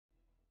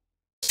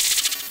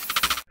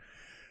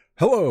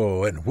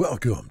Hello and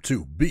welcome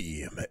to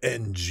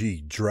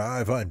BeamNG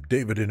Drive. I'm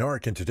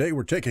davidinark, and today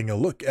we're taking a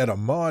look at a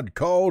mod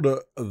called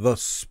the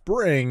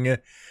Spring.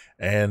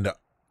 And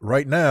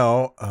right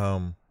now,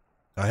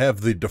 I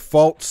have the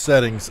default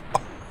settings.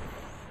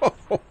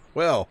 Oh,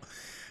 well,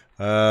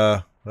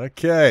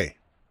 okay.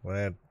 Well,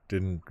 that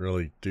didn't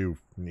really do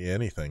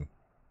anything.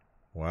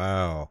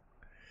 Wow.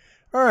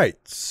 All right,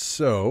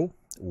 so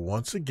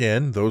once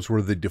again, those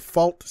were the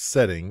default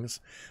settings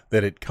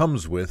that it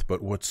comes with,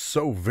 but what's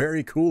so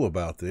very cool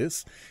about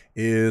this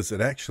is it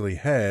actually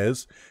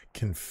has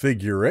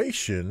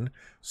configuration.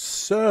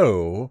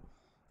 So,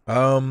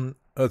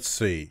 let's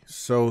see.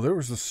 So there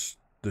was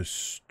the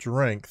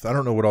strength. I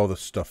don't know what all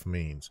this stuff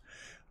means.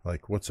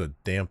 Like, what's a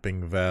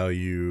damping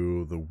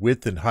value? The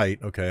width and height.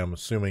 Okay, I'm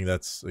assuming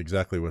that's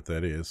exactly what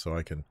that is. So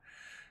I can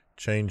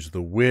change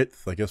the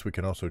width. I guess we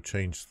can also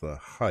change the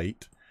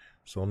height.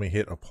 So let me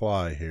hit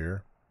apply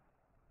here.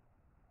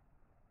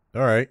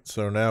 All right,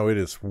 so now it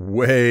is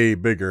way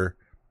bigger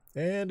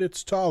and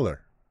it's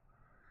taller.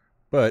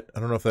 But I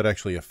don't know if that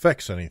actually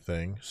affects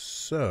anything.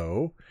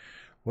 So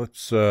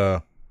let's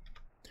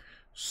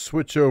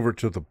switch over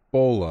to the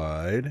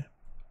bolide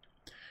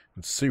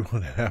and see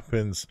what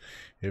happens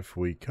if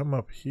we come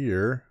up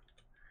here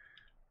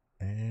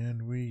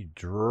and we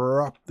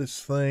drop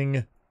this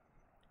thing.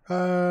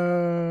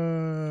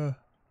 Oh,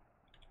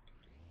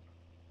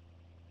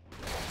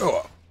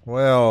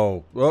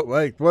 well,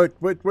 wait, where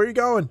are you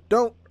going?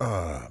 Don't.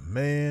 Oh,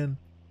 man.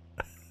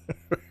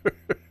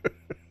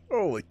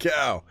 Holy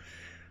cow.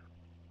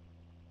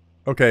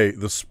 Okay,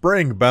 the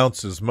spring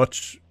bounces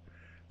much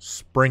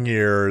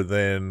springier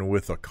than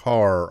with a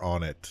car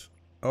on it.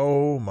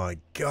 Oh my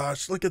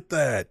gosh, look at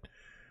that.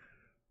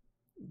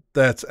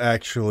 That's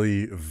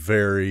actually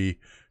very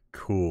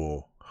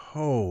cool.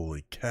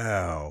 Holy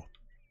cow.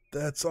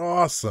 That's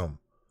awesome.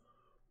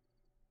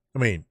 I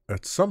mean,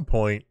 at some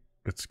point,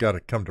 it's got to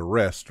come to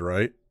rest,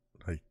 right?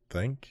 I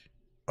think.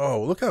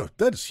 Oh, look how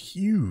that is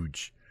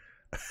huge.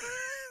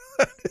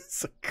 That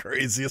is the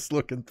craziest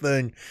looking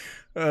thing.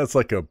 It's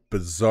like a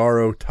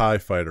bizarro TIE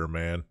fighter,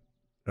 man.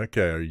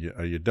 Okay,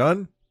 are you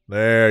done?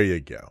 There you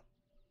go.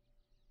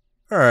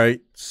 All right,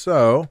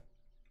 so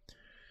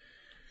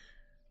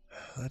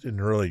that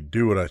didn't really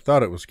do what I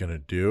thought it was going to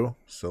do.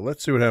 So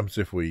let's see what happens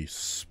if we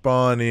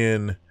spawn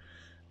in.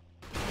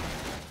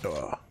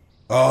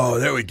 Oh,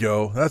 there we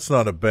go. That's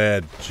not a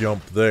bad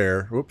jump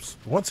there. Whoops.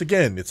 Once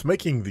again, it's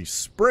making the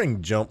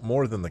spring jump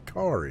more than the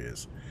car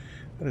is.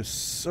 That is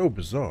so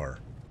bizarre.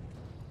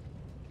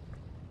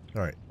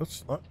 All right,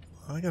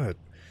 I gotta...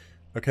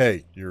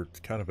 Okay, you're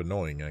kind of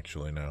annoying,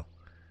 actually, now.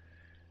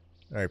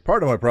 All right,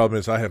 part of my problem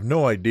is I have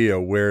no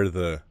idea where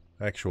the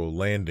actual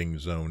landing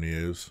zone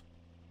is.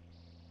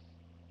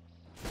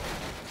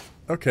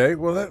 Okay,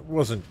 well, that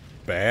wasn't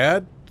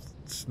bad.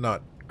 It's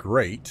not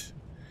great.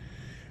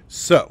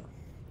 So,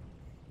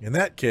 in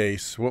that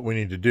case, what we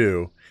need to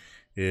do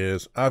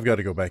is I've got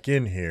to go back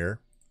in here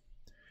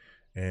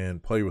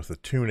and play with the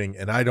tuning.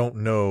 And I don't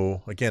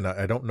know, again,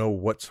 I don't know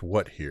what's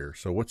what here.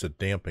 So what's a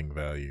damping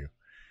value?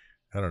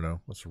 I don't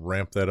know. Let's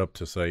ramp that up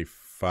to, say,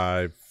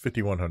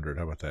 5100.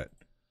 How about that?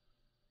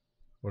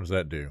 What does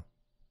that do?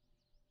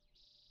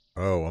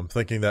 Oh, I'm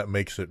thinking that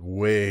makes it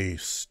way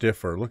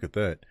stiffer. Look at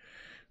that.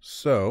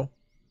 So,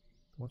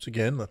 once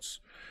again, let's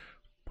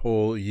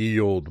pull ye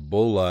old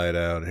bolide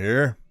out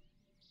here.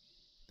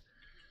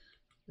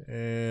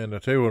 And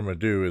I'll tell you what I'm going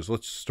to do is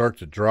let's start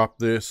to drop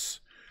this.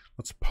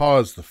 Let's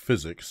pause the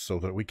physics so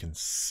that we can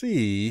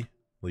see, at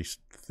least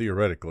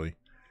theoretically,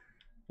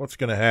 what's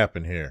going to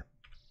happen here.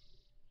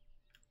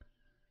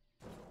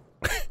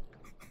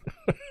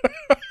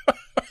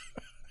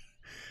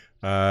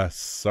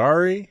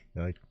 Sorry?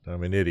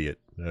 I'm an idiot.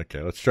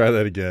 Okay, let's try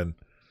that again.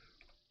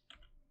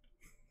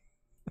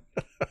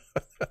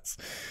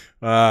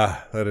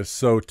 That is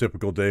so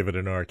typical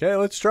davidinark. Hey,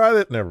 let's try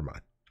that. Never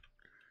mind.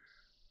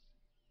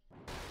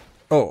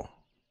 Oh,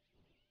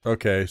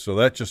 okay, so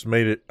that just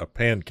made it a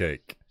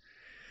pancake.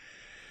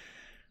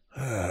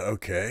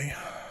 Okay,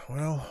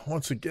 well,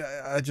 once again,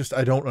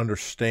 I don't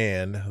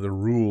understand the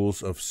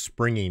rules of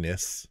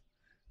springiness.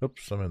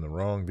 Oops, I'm in the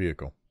wrong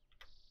vehicle.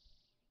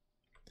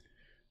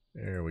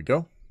 There we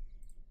go.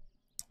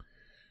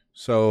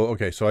 So,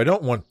 okay, so I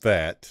don't want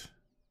that.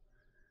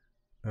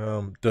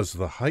 Does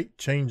the height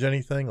change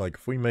anything? Like,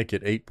 if we make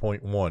it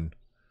 8.1...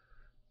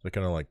 They're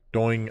kind of like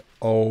doing.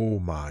 Oh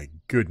my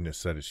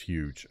goodness, that is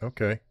huge.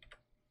 Okay.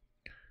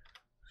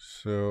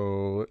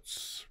 So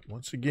let's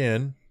once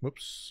again.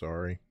 Whoops,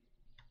 sorry.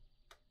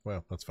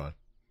 Well, that's fine.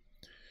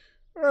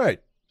 All right.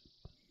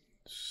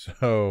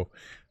 So,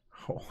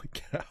 holy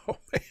cow,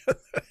 man,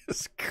 that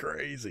is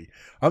crazy.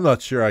 I'm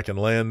not sure I can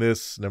land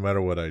this no matter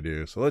what I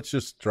do. So let's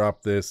just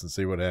drop this and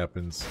see what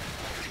happens.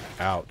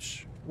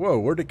 Ouch. Whoa,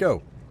 where'd it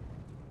go?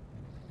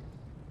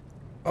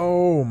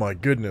 Oh my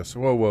goodness.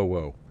 Whoa, whoa,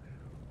 whoa.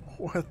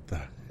 What the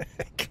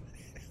heck?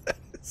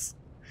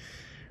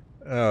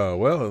 Oh,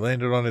 well, it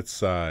landed on its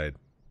side.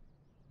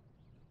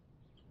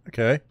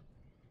 Okay.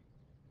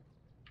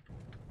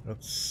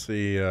 Let's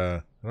see.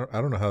 I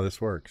don't know how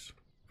this works.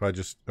 If I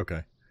just...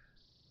 Okay.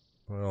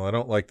 Well, I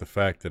don't like the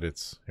fact that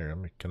it's... Here, let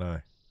me... Can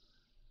I...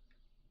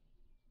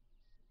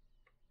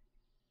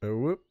 Oh,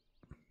 whoop.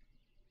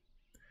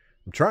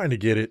 I'm trying to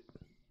get it.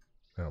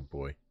 Oh,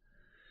 boy.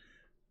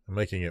 I'm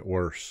making it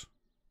worse.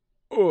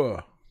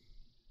 Ugh.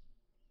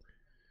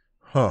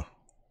 Huh.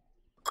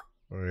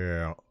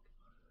 Yeah.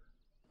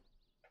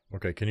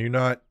 Okay, can you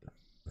not...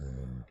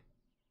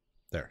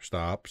 There.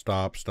 Stop,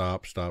 stop,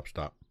 stop, stop,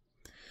 stop.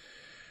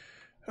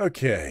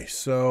 Okay,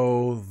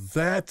 so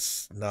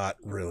that's not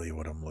really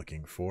what I'm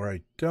looking for.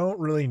 I don't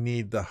really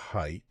need the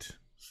height.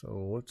 So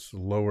let's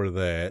lower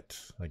that,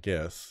 I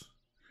guess.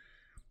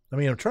 I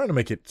mean, I'm trying to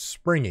make it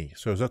springy.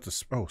 So is that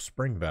the... Oh,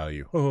 spring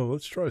value. Oh,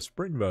 let's try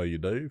spring value,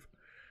 Dave.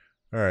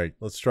 All right,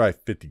 let's try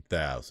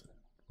 50,000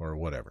 or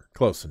whatever.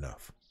 Close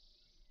enough.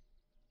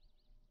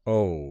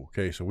 Oh,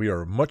 okay, so we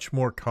are much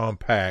more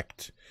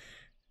compact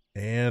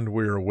and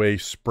we're way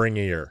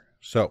springier.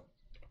 So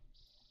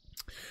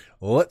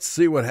let's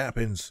see what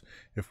happens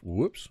if,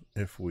 whoops,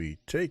 if we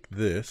take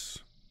this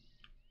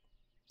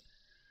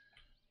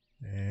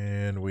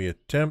and we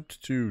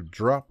attempt to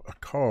drop a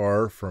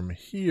car from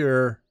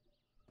here.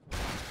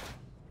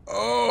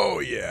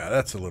 Oh, yeah,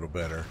 that's a little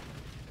better.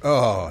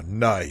 Oh,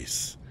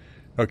 nice.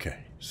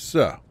 Okay,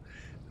 so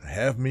I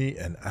have me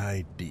an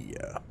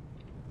idea.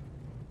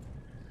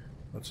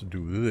 Let's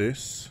do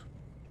this.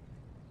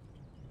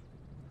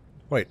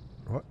 Wait,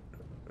 what?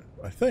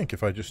 I think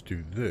if I just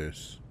do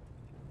this.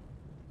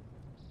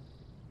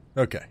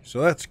 Okay,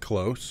 so that's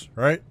close,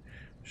 right?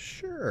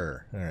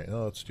 Sure. All right,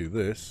 now let's do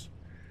this.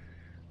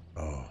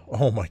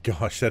 Oh my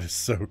gosh, that is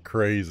so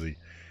crazy.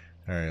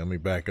 All right, let me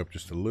back up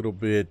just a little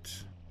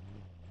bit.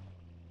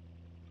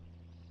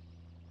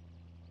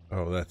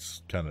 Oh,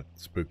 that's kind of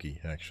spooky,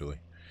 actually.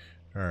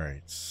 All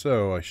right,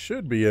 so I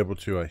should be able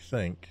to, I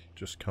think,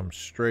 just come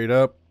straight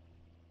up.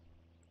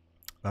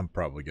 I'm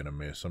probably going to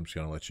miss. I'm just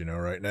going to let you know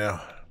right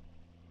now.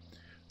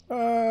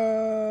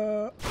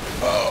 Oh,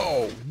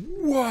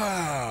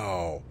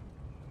 wow.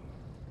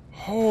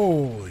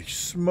 Holy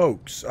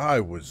smokes. I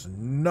was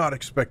not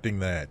expecting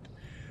that.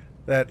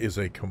 That is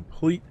a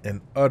complete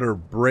and utter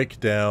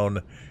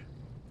breakdown.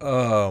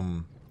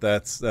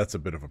 That's a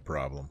bit of a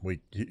problem.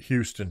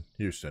 Houston,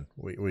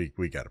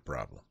 we got a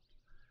problem.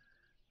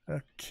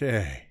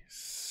 Okay,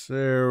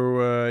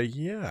 so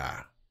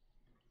yeah.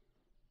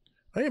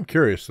 I am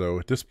curious though.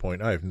 At this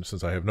point,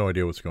 since I have no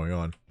idea what's going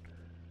on.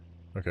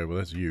 Okay, well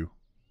that's you.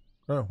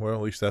 Oh well,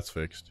 at least that's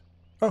fixed.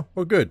 Oh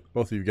well, good.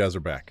 Both of you guys are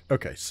back.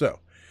 Okay, so.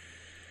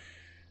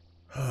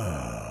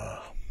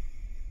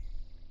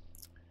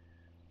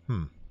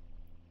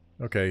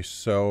 Okay,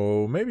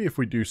 so maybe if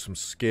we do some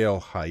scale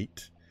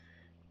height.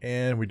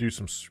 And we do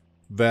some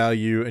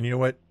value. And you know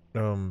what?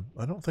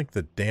 I don't think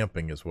the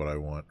damping is what I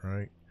want,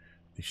 right?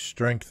 The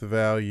strength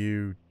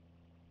value,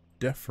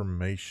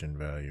 deformation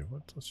value.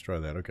 Let's try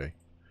that. Okay.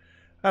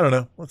 I don't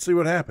know. Let's see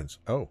what happens.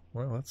 Oh,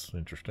 well, that's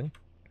interesting.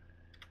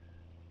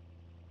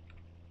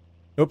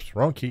 Oops,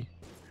 wrong key.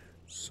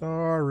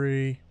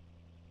 Sorry.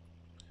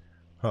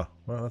 Huh.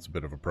 Well, that's a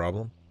bit of a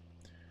problem.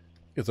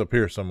 It's up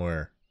here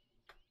somewhere.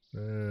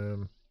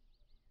 No?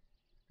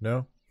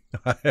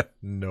 I have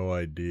no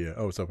idea.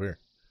 Oh, it's up here.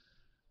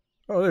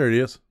 Oh, there it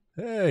is.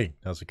 Hey,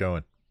 how's it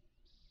going?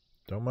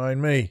 Don't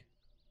mind me.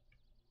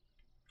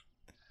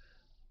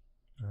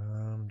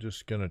 I'm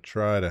just going to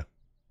try to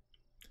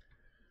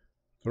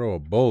throw a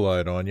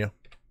bolide on you.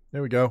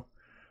 There we go.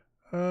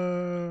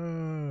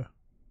 Hang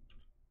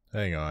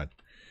on.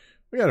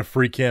 We got to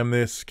free cam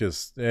this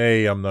because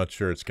A, I'm not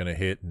sure it's going to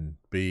hit, and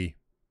B,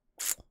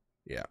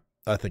 yeah,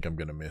 I think I'm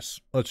going to miss.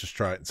 Let's just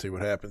try it and see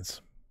what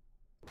happens.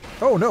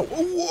 Oh, no.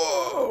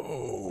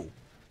 Whoa!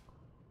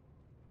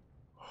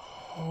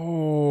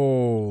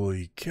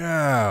 Holy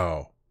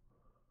cow.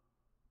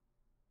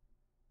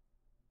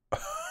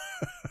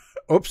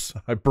 Oops,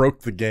 I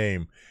broke the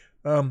game.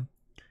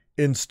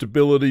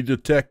 Instability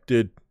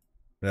detected.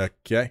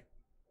 Okay.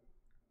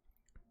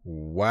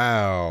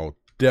 Wow,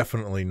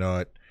 definitely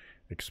not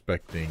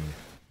expecting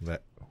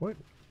that. What?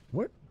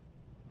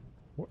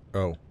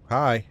 Oh,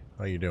 hi.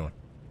 How you doing?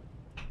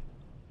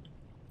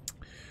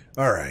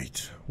 All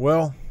right.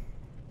 Well,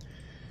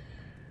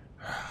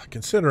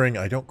 considering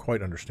I don't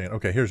quite understand.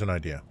 Okay, here's an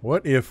idea.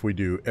 What if we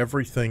do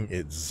everything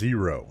at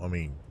 0? I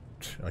mean,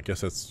 I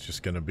guess that's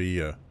just going to be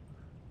a...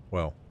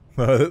 Well,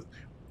 I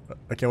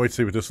can't wait to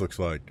see what this looks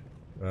like.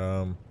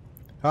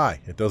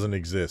 Hi, it doesn't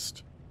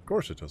exist. Of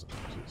course it doesn't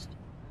exist.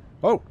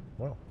 Oh,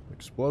 well,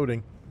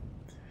 exploding.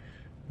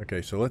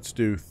 Okay, so let's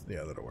do...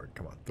 Yeah, that'll work.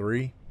 Come on,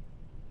 3.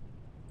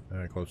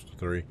 Close to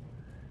 3.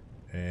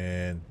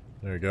 And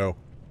there you go.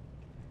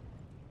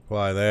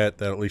 Apply that.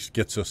 That at least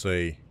gets us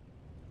a...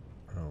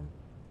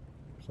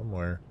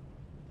 somewhere,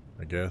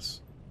 I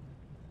guess.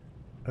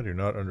 I do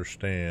not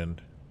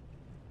understand.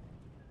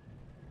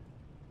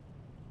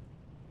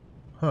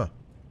 Huh.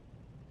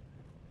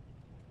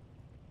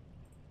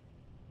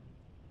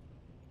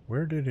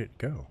 Where did it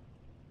go?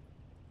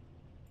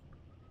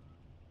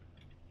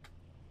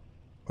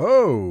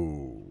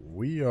 Oh,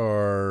 we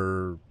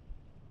are...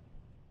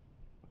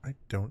 I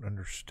don't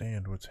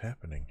understand what's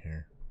happening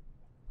here.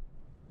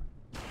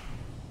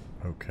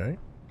 Okay.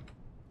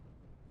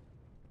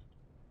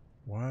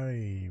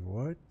 Why?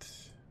 What?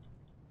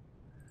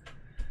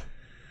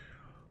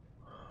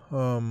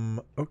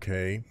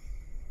 Okay.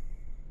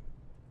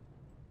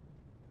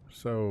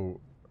 So,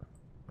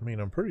 I mean,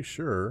 I'm pretty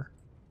sure.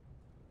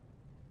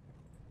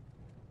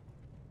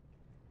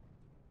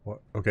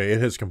 What? Okay,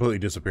 it has completely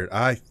disappeared.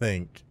 I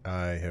think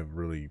I have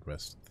really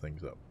messed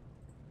things up.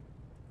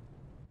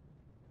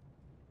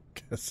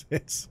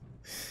 Because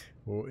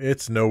well,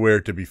 it's nowhere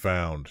to be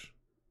found.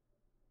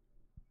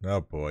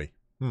 Oh boy.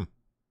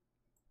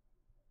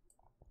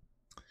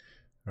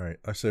 Alright,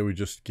 I say we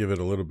just give it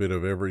a little bit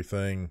of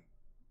everything.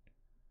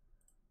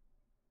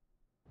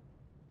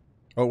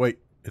 Oh wait,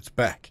 it's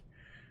back.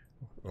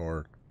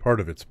 Or part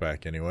of it's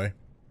back anyway.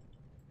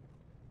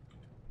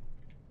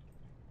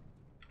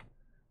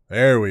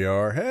 There we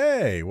are.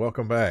 Hey,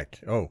 welcome back.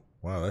 Oh,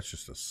 wow, that's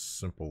just a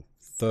simple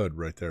thud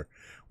right there.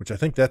 Which I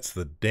think that's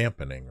the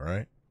dampening,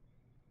 right?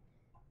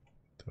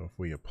 So if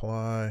we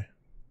apply...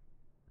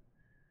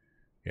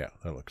 Yeah,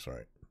 that looks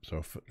right.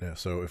 So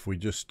if we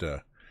just...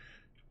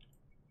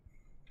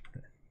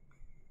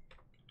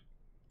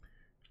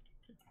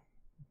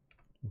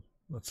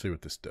 let's see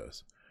what this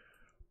does.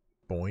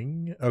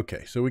 Boing.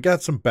 Okay, so we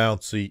got some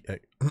bouncy...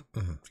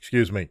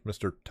 excuse me,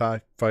 Mr.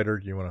 TIE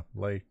Fighter. You want to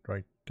lay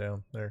right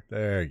down there?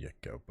 There you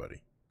go,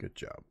 buddy. Good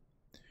job.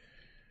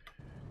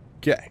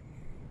 Okay.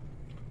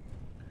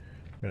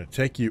 I'm going to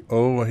take you...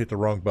 Oh, I hit the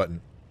wrong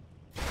button.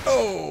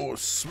 Oh,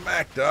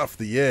 smacked off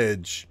the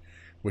edge,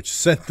 which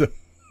sent the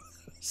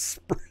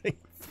spring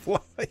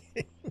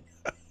flying.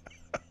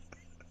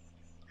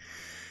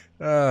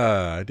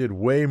 I did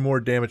way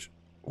more damage.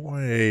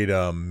 Wait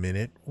a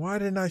minute. Why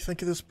didn't I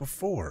think of this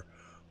before?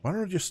 Why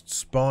don't I just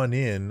spawn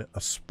in a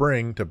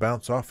spring to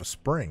bounce off a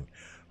spring?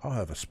 I'll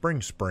have a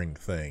spring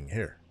thing.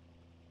 Here.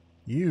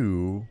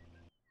 You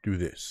do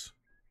this.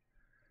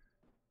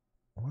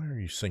 Why are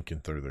you sinking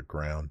through the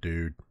ground,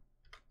 dude?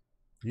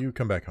 You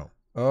come back home.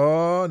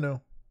 Oh,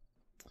 no.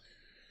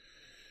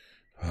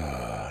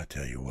 I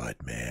tell you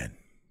what, man.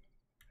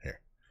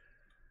 Here.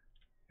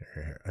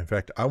 In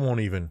fact, I won't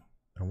even...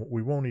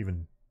 We won't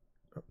even...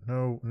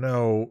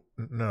 No.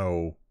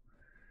 What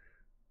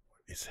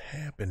is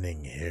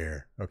happening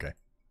here? Okay.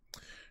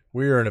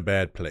 We're in a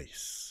bad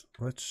place.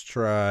 Let's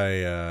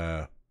try...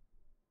 how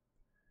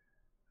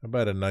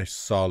about a nice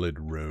solid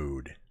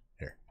road?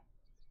 Here.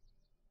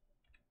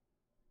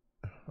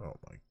 Oh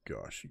my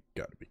gosh, you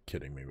gotta be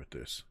kidding me with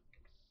this.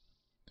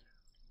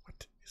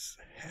 What is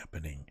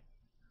happening?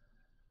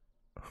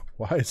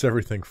 Why is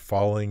everything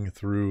falling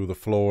through the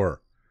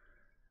floor?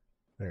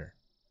 There.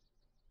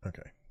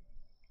 Okay.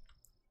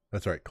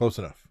 That's right. Close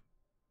enough.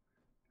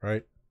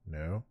 Right?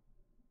 No.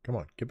 Come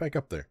on. Get back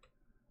up there.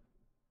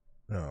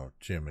 Oh,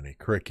 Jiminy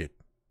Cricket.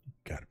 You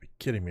gotta be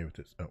kidding me with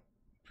this. Oh. All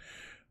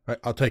right.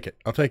 I'll take it.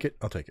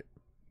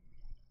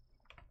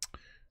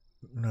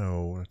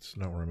 No, that's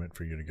not where I meant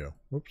for you to go.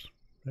 Whoops.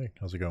 Hey,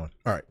 how's it going?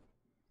 All right.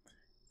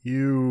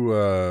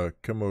 You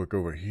come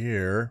over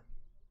here.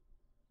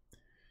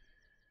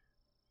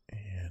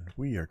 And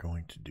we are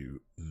going to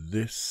do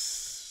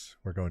this.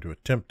 We're going to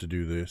attempt to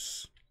do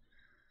this.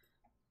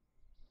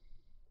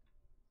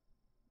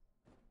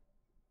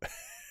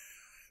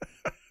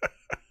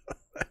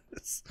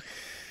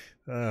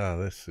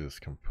 This is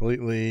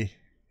completely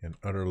and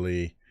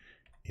utterly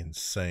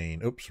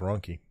insane. Oops, wrong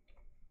key.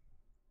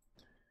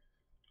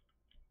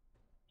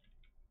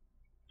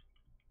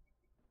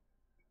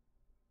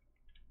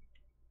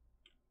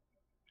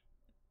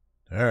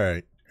 All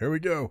right, here we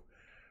go.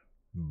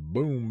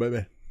 Boom,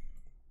 baby.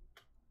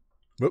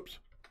 Whoops.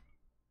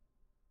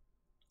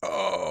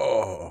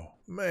 Oh,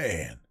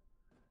 man.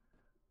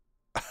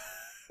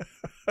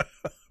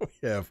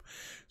 We have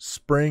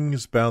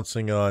springs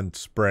bouncing on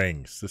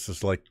springs. This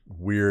is like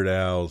Weird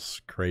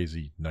Al's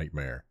crazy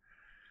nightmare.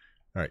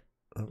 All right,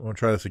 I'm going to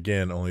try this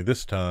again, only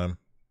this time.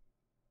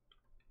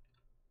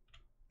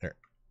 There.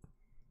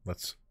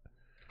 Let's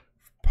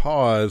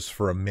pause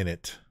for a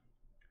minute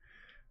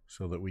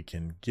so that we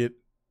can get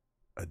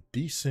a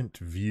decent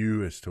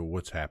view as to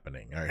what's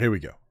happening. All right, here we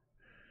go.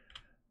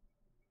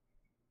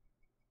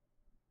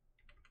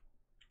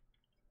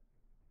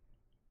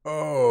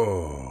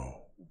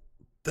 Oh,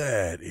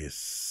 that is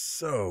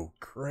so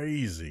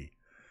crazy.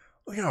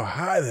 Look how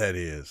high that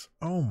is.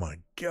 Oh my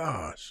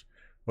gosh.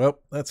 Well,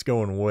 that's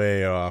going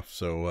way off,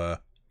 so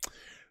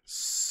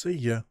see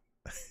ya.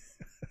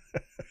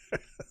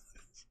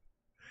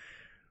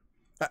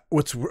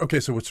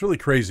 So what's really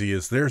crazy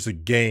is there's a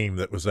game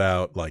that was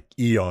out like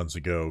eons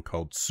ago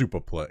called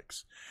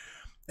Superplex,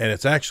 and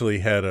it's actually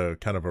had a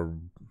kind of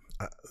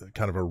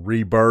a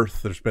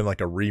rebirth. There's been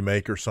like a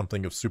remake or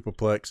something of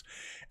Superplex,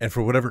 and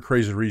for whatever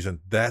crazy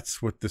reason,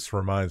 that's what this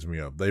reminds me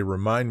of. They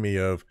remind me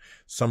of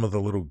some of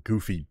the little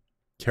goofy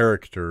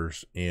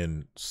characters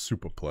in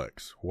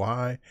Superplex.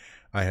 Why?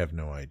 I have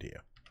no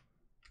idea.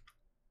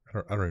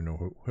 I don't even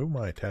know who am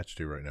I attached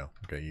to right now.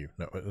 Okay, you.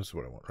 No, this is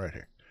what I want right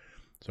here.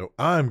 So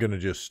I'm going to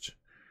just,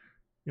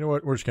 you know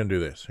what? We're just going to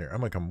do this. Here, I'm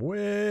going to come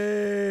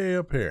way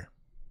up here.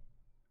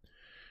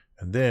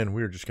 And then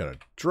we're just going to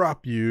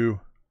drop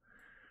you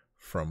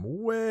from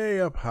way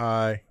up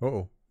high.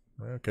 Uh-oh.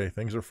 Okay,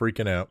 things are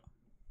freaking out.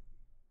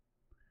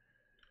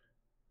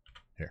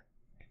 Here.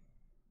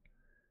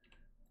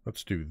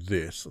 Let's do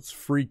this. Let's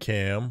free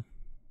cam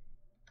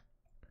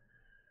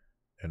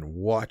and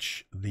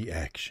watch the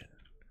action.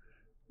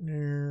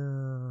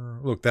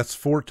 Look, that's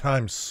 4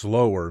 times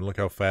slower. Look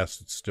how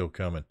fast it's still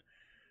coming.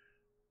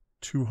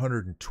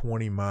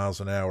 220 miles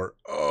an hour.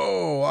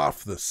 Oh,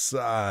 off the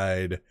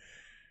side.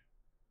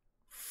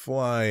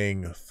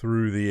 Flying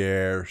through the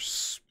air,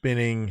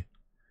 spinning.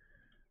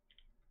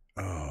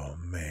 Oh,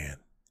 man.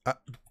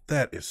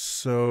 That is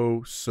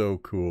so, so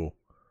cool.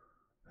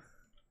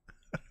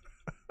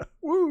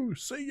 Woo,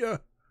 see ya.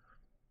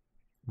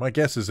 My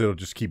guess is it'll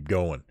just keep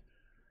going.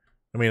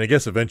 I mean, I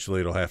guess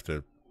eventually it'll have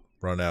to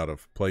run out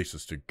of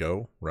places to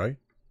go, right?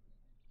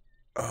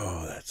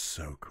 Oh, that's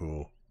so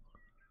cool.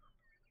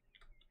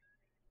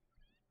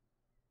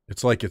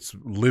 It's like it's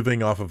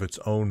living off of its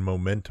own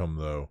momentum,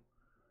 though.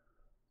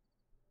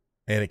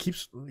 And it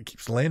keeps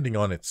landing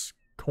on its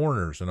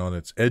corners and on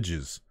its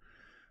edges.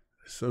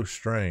 It's so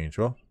strange.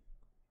 Well,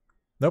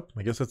 nope,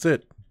 I guess that's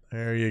it.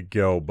 There you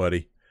go,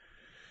 buddy.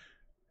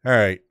 All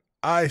right.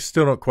 I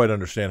still don't quite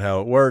understand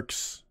how it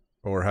works,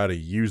 or how to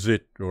use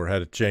it, or how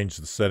to change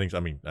the settings. I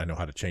mean, I know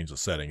how to change the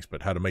settings,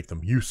 but how to make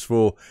them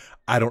useful,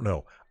 I don't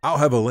know. I'll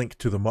have a link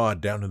to the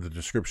mod down in the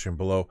description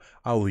below.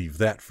 I'll leave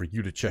that for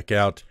you to check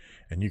out,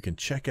 and you can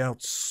check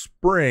out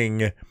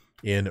Spring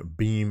in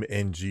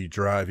BeamNG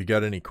Drive. You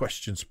got any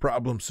questions,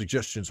 problems,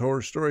 suggestions,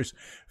 horror stories,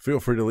 feel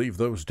free to leave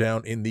those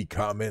down in the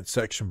comment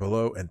section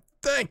below. And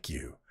thank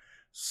you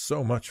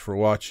so much for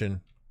watching.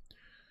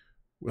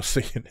 We'll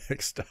see you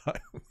next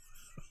time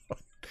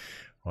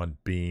on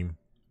BeamNG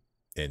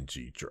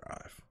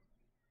Drive.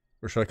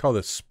 Or should I call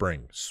this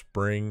Spring?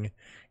 Spring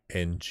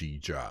NG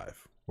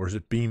Drive. Or is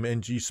it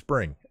BeamNG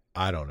Spring?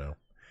 I don't know.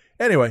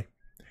 Anyway,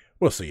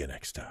 we'll see you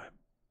next time.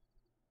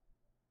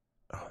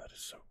 Oh, that is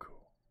so cool.